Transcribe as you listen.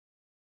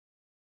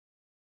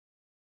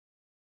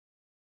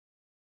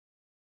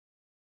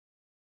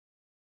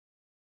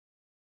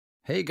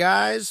Hey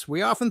guys,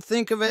 we often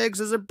think of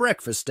eggs as a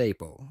breakfast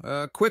staple,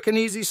 a quick and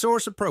easy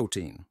source of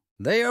protein.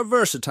 They are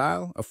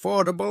versatile,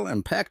 affordable,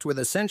 and packed with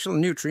essential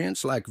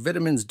nutrients like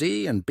vitamins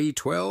D and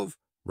B12,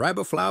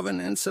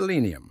 riboflavin, and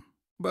selenium.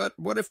 But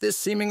what if this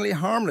seemingly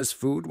harmless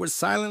food was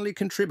silently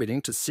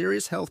contributing to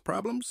serious health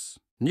problems?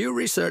 New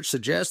research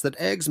suggests that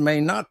eggs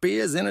may not be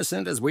as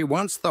innocent as we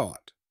once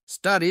thought.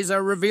 Studies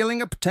are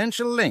revealing a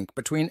potential link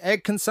between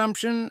egg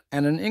consumption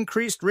and an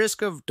increased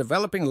risk of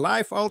developing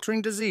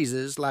life-altering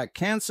diseases like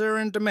cancer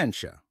and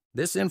dementia.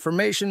 This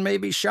information may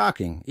be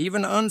shocking,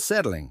 even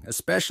unsettling,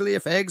 especially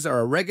if eggs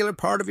are a regular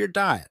part of your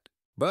diet.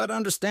 But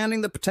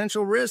understanding the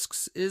potential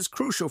risks is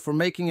crucial for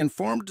making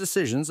informed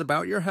decisions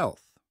about your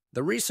health.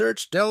 The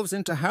research delves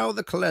into how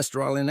the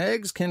cholesterol in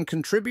eggs can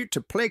contribute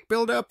to plaque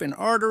buildup in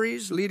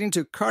arteries, leading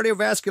to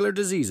cardiovascular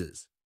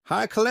diseases.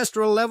 High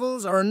cholesterol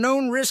levels are a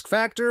known risk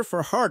factor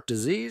for heart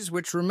disease,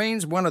 which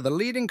remains one of the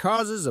leading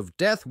causes of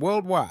death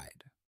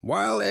worldwide.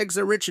 While eggs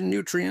are rich in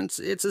nutrients,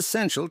 it's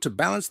essential to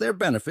balance their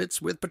benefits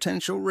with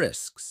potential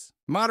risks.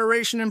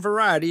 Moderation and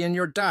variety in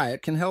your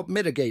diet can help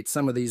mitigate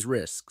some of these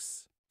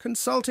risks.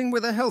 Consulting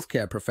with a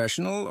healthcare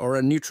professional or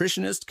a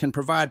nutritionist can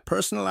provide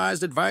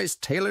personalized advice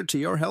tailored to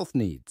your health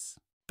needs.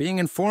 Being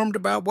informed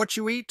about what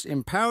you eat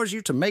empowers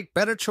you to make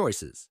better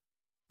choices,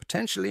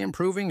 potentially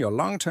improving your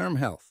long-term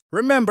health.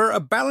 Remember, a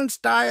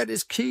balanced diet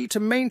is key to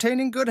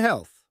maintaining good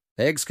health.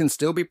 Eggs can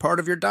still be part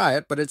of your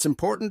diet, but it's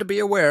important to be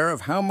aware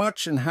of how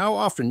much and how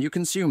often you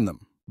consume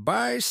them.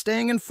 By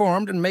staying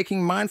informed and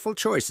making mindful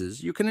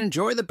choices, you can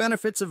enjoy the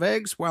benefits of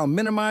eggs while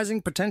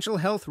minimizing potential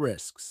health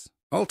risks.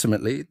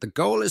 Ultimately, the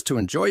goal is to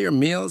enjoy your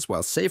meals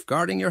while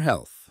safeguarding your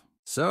health.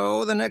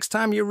 So, the next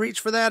time you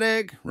reach for that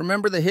egg,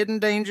 remember the hidden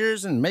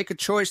dangers and make a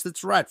choice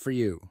that's right for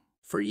you.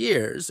 For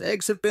years,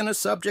 eggs have been a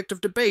subject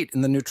of debate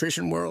in the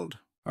nutrition world.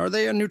 Are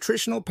they a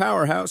nutritional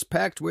powerhouse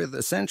packed with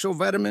essential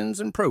vitamins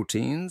and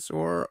proteins,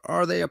 or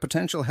are they a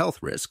potential health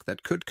risk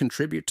that could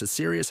contribute to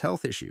serious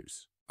health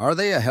issues? Are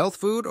they a health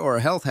food or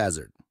a health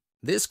hazard?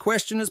 This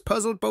question has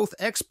puzzled both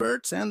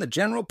experts and the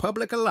general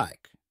public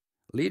alike,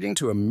 leading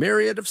to a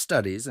myriad of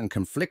studies and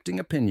conflicting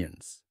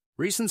opinions.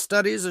 Recent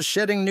studies are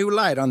shedding new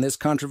light on this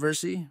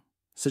controversy,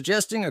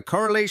 suggesting a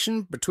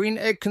correlation between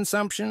egg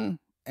consumption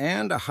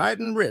and a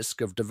heightened risk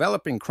of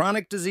developing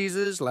chronic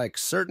diseases like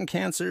certain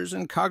cancers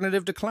and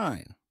cognitive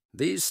decline.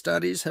 These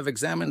studies have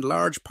examined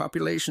large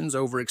populations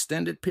over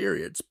extended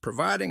periods,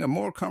 providing a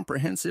more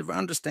comprehensive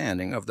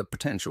understanding of the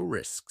potential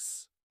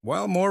risks.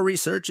 While more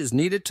research is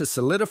needed to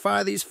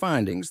solidify these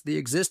findings, the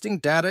existing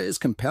data is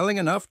compelling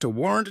enough to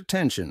warrant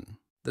attention.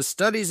 The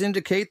studies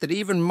indicate that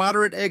even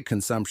moderate egg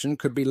consumption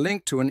could be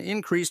linked to an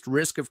increased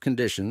risk of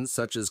conditions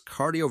such as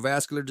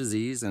cardiovascular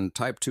disease and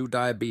type 2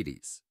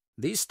 diabetes.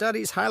 These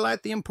studies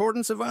highlight the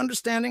importance of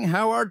understanding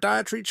how our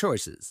dietary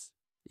choices,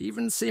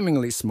 even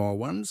seemingly small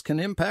ones, can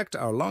impact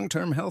our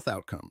long-term health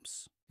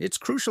outcomes. It's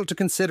crucial to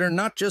consider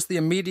not just the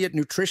immediate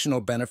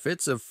nutritional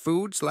benefits of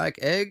foods like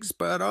eggs,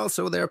 but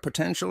also their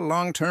potential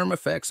long-term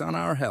effects on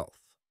our health.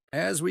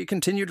 As we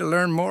continue to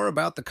learn more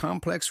about the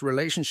complex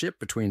relationship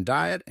between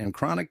diet and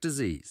chronic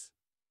disease,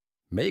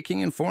 making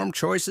informed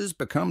choices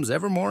becomes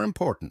ever more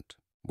important.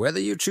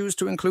 Whether you choose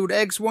to include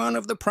eggs, one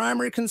of the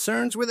primary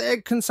concerns with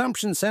egg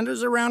consumption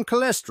centers around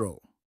cholesterol.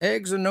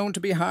 Eggs are known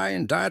to be high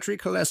in dietary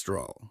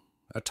cholesterol,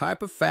 a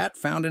type of fat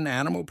found in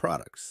animal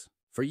products.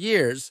 For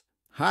years,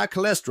 high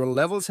cholesterol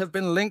levels have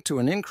been linked to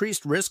an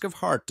increased risk of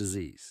heart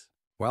disease.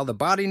 While the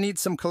body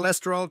needs some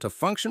cholesterol to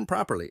function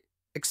properly,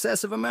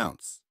 excessive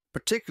amounts,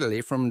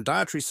 particularly from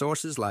dietary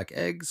sources like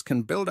eggs,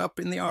 can build up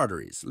in the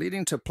arteries,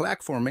 leading to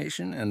plaque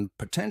formation and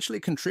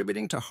potentially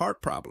contributing to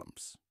heart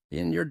problems.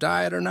 In your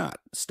diet or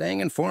not, staying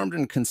informed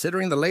and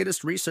considering the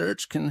latest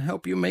research can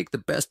help you make the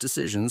best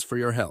decisions for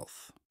your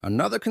health.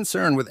 Another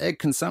concern with egg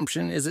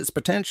consumption is its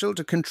potential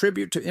to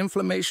contribute to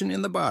inflammation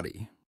in the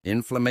body.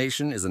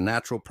 Inflammation is a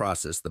natural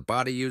process the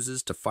body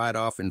uses to fight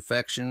off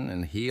infection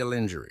and heal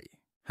injury.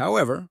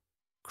 However,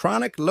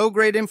 chronic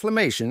low-grade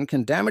inflammation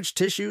can damage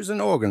tissues and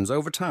organs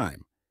over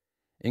time,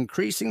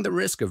 increasing the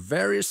risk of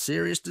various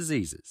serious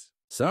diseases.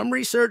 Some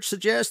research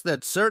suggests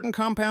that certain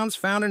compounds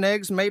found in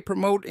eggs may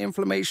promote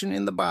inflammation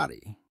in the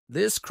body.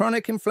 This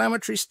chronic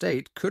inflammatory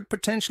state could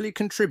potentially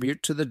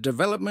contribute to the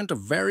development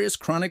of various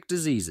chronic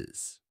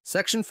diseases.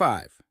 Section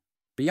 5.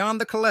 Beyond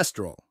the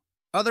cholesterol,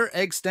 other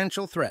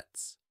existential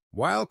threats.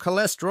 While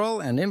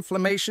cholesterol and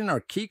inflammation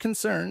are key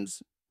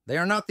concerns, they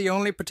are not the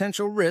only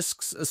potential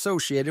risks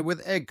associated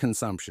with egg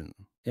consumption.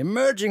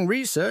 Emerging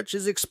research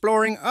is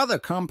exploring other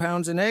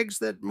compounds in eggs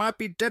that might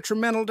be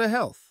detrimental to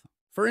health.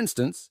 For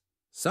instance,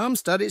 some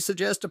studies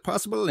suggest a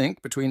possible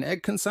link between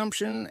egg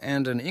consumption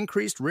and an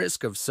increased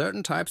risk of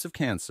certain types of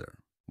cancer.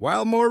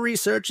 While more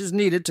research is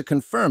needed to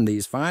confirm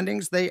these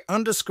findings, they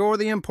underscore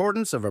the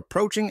importance of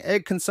approaching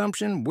egg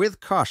consumption with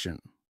caution.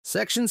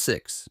 Section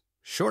 6.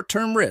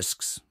 Short-term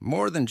risks,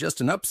 more than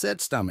just an upset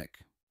stomach.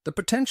 The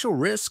potential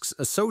risks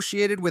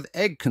associated with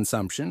egg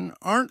consumption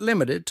aren't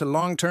limited to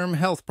long-term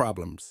health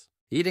problems.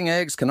 Eating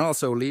eggs can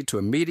also lead to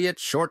immediate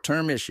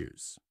short-term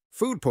issues.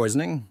 Food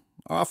poisoning,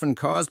 often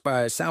caused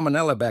by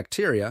Salmonella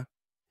bacteria,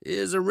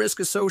 is a risk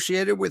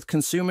associated with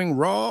consuming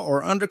raw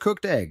or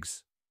undercooked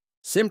eggs.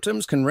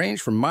 Symptoms can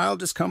range from mild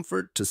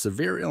discomfort to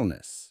severe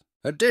illness.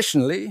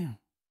 Additionally,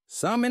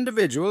 some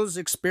individuals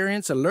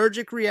experience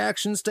allergic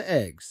reactions to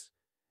eggs,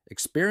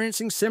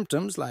 experiencing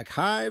symptoms like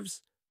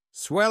hives,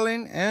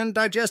 swelling, and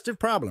digestive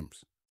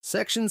problems.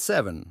 Section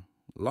 7.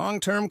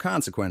 Long-term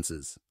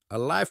consequences, a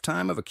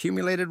lifetime of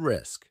accumulated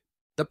risk.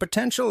 The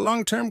potential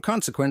long-term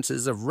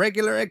consequences of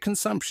regular egg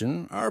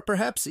consumption are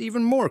perhaps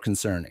even more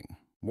concerning.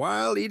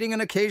 While eating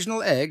an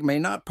occasional egg may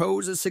not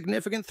pose a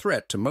significant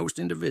threat to most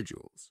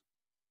individuals,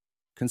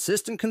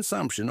 consistent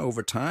consumption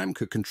over time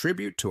could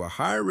contribute to a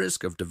higher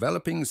risk of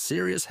developing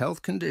serious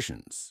health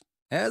conditions.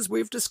 As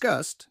we've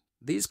discussed,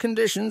 these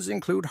conditions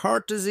include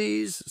heart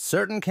disease,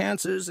 certain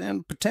cancers,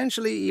 and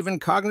potentially even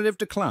cognitive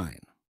decline.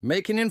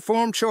 Making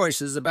informed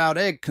choices about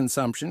egg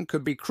consumption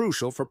could be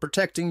crucial for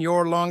protecting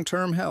your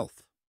long-term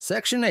health.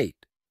 Section 8.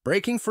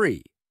 Breaking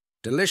free.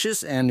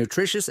 Delicious and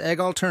nutritious egg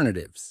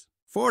alternatives.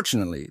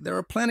 Fortunately, there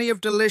are plenty of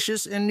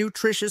delicious and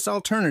nutritious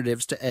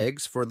alternatives to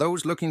eggs for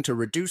those looking to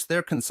reduce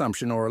their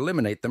consumption or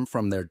eliminate them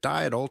from their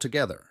diet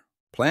altogether.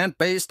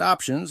 Plant-based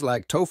options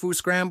like tofu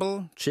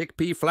scramble,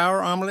 chickpea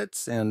flour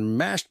omelets, and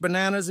mashed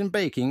bananas in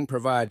baking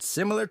provide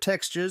similar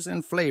textures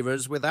and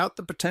flavors without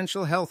the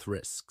potential health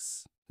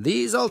risks.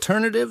 These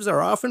alternatives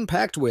are often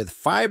packed with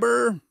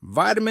fiber,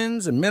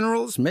 vitamins, and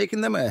minerals,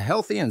 making them a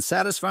healthy and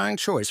satisfying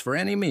choice for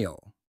any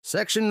meal.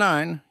 Section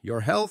 9.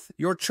 Your health,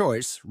 your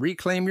choice,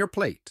 reclaim your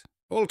plate.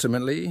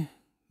 Ultimately,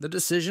 the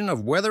decision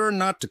of whether or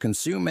not to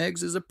consume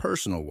eggs is a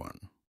personal one.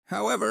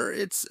 However,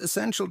 it's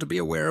essential to be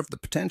aware of the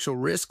potential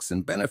risks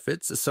and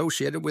benefits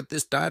associated with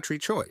this dietary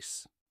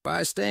choice.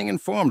 By staying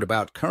informed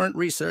about current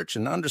research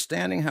and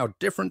understanding how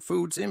different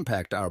foods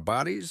impact our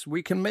bodies,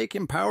 we can make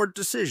empowered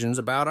decisions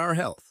about our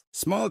health.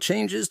 Small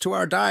changes to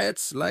our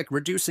diets, like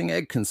reducing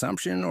egg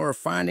consumption or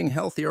finding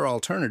healthier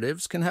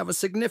alternatives, can have a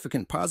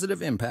significant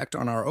positive impact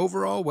on our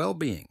overall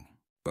well-being.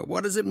 But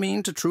what does it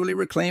mean to truly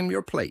reclaim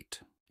your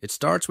plate? It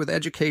starts with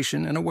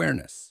education and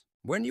awareness.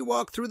 When you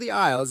walk through the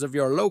aisles of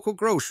your local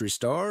grocery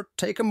store,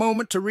 take a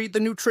moment to read the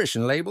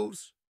nutrition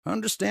labels.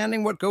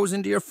 Understanding what goes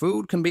into your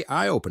food can be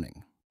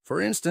eye-opening. For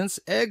instance,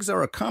 eggs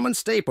are a common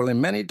staple in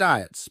many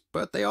diets,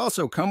 but they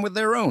also come with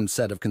their own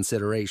set of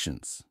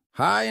considerations.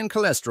 High in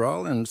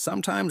cholesterol and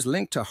sometimes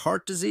linked to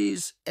heart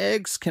disease,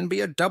 eggs can be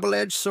a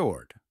double-edged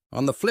sword.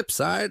 On the flip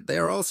side, they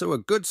are also a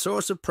good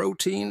source of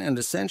protein and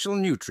essential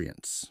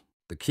nutrients.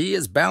 The key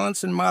is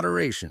balance and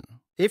moderation.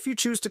 If you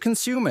choose to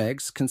consume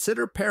eggs,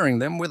 consider pairing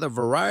them with a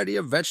variety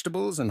of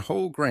vegetables and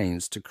whole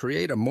grains to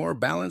create a more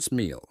balanced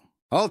meal.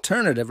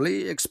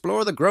 Alternatively,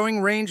 explore the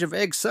growing range of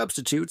egg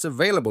substitutes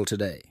available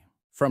today.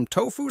 From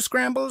tofu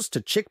scrambles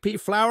to chickpea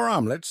flour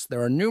omelets,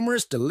 there are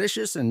numerous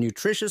delicious and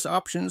nutritious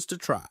options to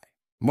try.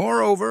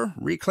 Moreover,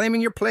 reclaiming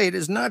your plate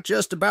is not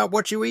just about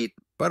what you eat,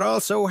 but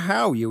also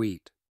how you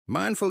eat.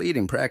 Mindful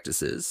eating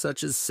practices,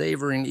 such as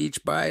savoring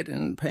each bite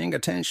and paying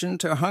attention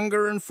to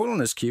hunger and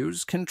fullness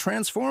cues, can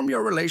transform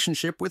your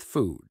relationship with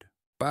food.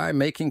 By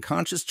making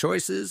conscious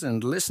choices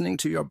and listening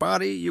to your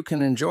body, you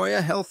can enjoy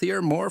a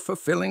healthier, more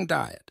fulfilling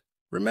diet.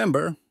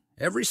 Remember,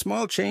 every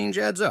small change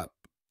adds up,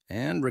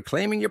 and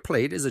reclaiming your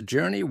plate is a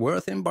journey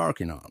worth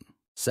embarking on.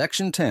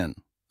 Section 10.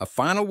 A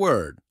final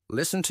word.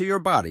 Listen to your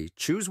body.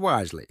 Choose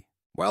wisely.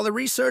 While the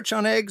research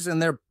on eggs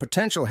and their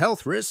potential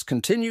health risks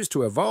continues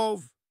to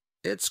evolve,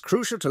 it's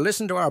crucial to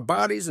listen to our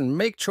bodies and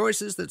make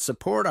choices that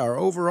support our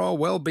overall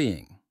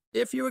well-being.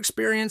 If you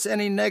experience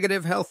any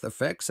negative health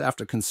effects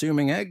after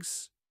consuming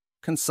eggs,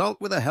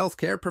 consult with a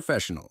healthcare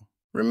professional.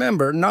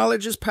 Remember,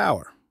 knowledge is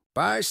power.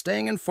 By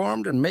staying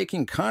informed and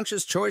making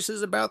conscious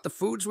choices about the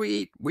foods we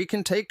eat, we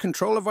can take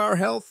control of our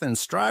health and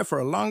strive for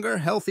a longer,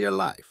 healthier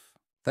life.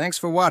 Thanks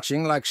for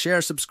watching. Like,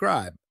 share,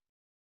 subscribe.